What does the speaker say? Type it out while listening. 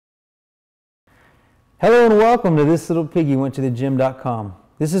Hello and welcome to This Little Piggy Went to the Gym.com.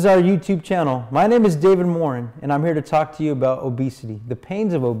 This is our YouTube channel. My name is David Morin and I'm here to talk to you about obesity, the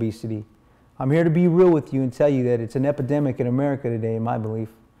pains of obesity. I'm here to be real with you and tell you that it's an epidemic in America today, in my belief.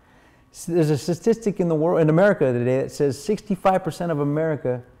 There's a statistic in the world, in America today, that says 65% of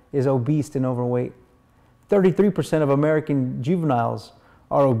America is obese and overweight. 33% of American juveniles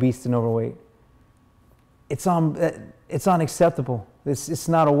are obese and overweight. It's unacceptable. It's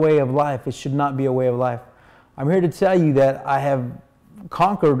not a way of life. It should not be a way of life. I'm here to tell you that I have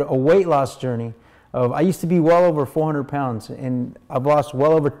conquered a weight loss journey. I used to be well over 400 pounds, and I've lost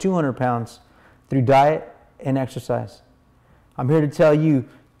well over 200 pounds through diet and exercise. I'm here to tell you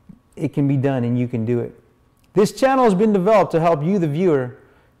it can be done and you can do it. This channel has been developed to help you, the viewer,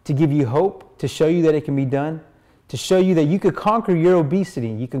 to give you hope, to show you that it can be done, to show you that you could conquer your obesity,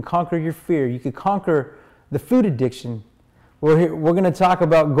 you can conquer your fear, you could conquer the food addiction. We're going to talk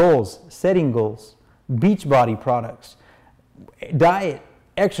about goals, setting goals, Beachbody products, diet,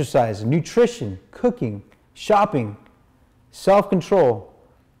 exercise, nutrition, cooking, shopping, self-control,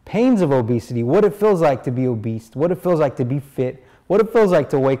 pains of obesity, what it feels like to be obese, what it feels like to be fit, what it feels like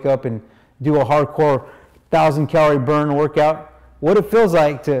to wake up and do a hardcore 1,000-calorie burn workout, what it feels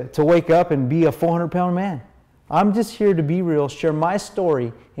like to wake up and be a 400-pound man. I'm just here to be real, share my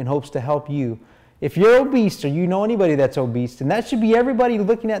story in hopes to help you. If you're obese or you know anybody that's obese, and that should be everybody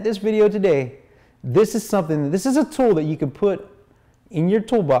looking at this video today, this is a tool that you can put in your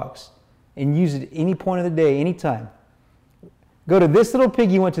toolbox and use it at any point of the day, anytime. Go to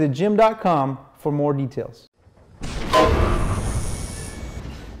thislittlepiggy went to the gym.com for more details.